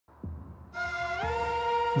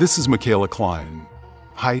This is Micaela Klein.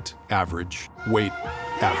 Height, average. Weight,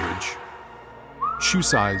 average. Shoe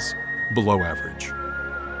size, below average.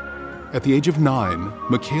 At the age of 9,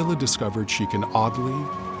 Micaela discovered she can oddly,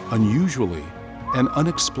 unusually, and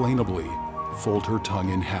unexplainably fold her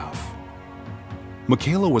tongue in half.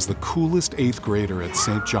 Micaela was the coolest 8th grader at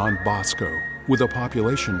St. John Bosco with a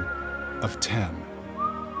population of 10.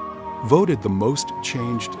 Voted the most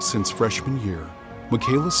changed since freshman year,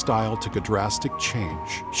 Micaela's style took a drastic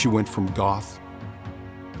change. She went from goth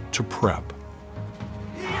to prep.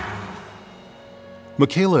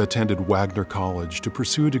 Micaela attended Wagner College to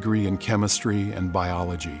pursue a degree in chemistry and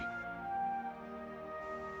biology.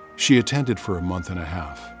 She attended for a month and a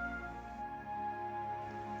half.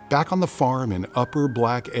 Back on the farm in Upper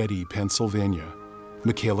Black Eddy, Pennsylvania,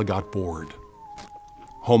 Micaela got bored.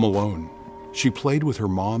 Home alone, she played with her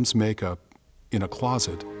mom's makeup in a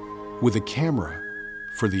closet with a camera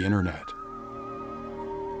for the internet.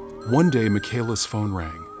 One day, Micaela's phone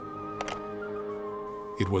rang.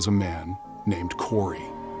 It was a man named Corey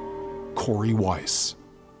Weiss.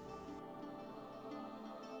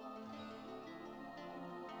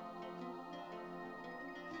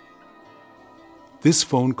 This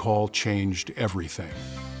phone call changed everything.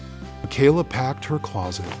 Micaela packed her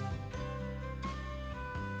closet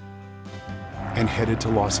and headed to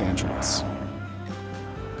Los Angeles.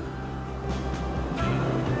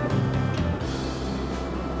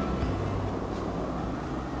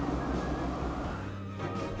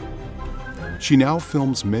 She now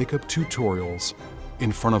films makeup tutorials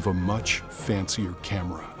in front of a much fancier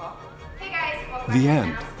camera. Hey guys, The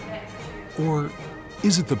end. Or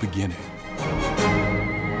is it the beginning?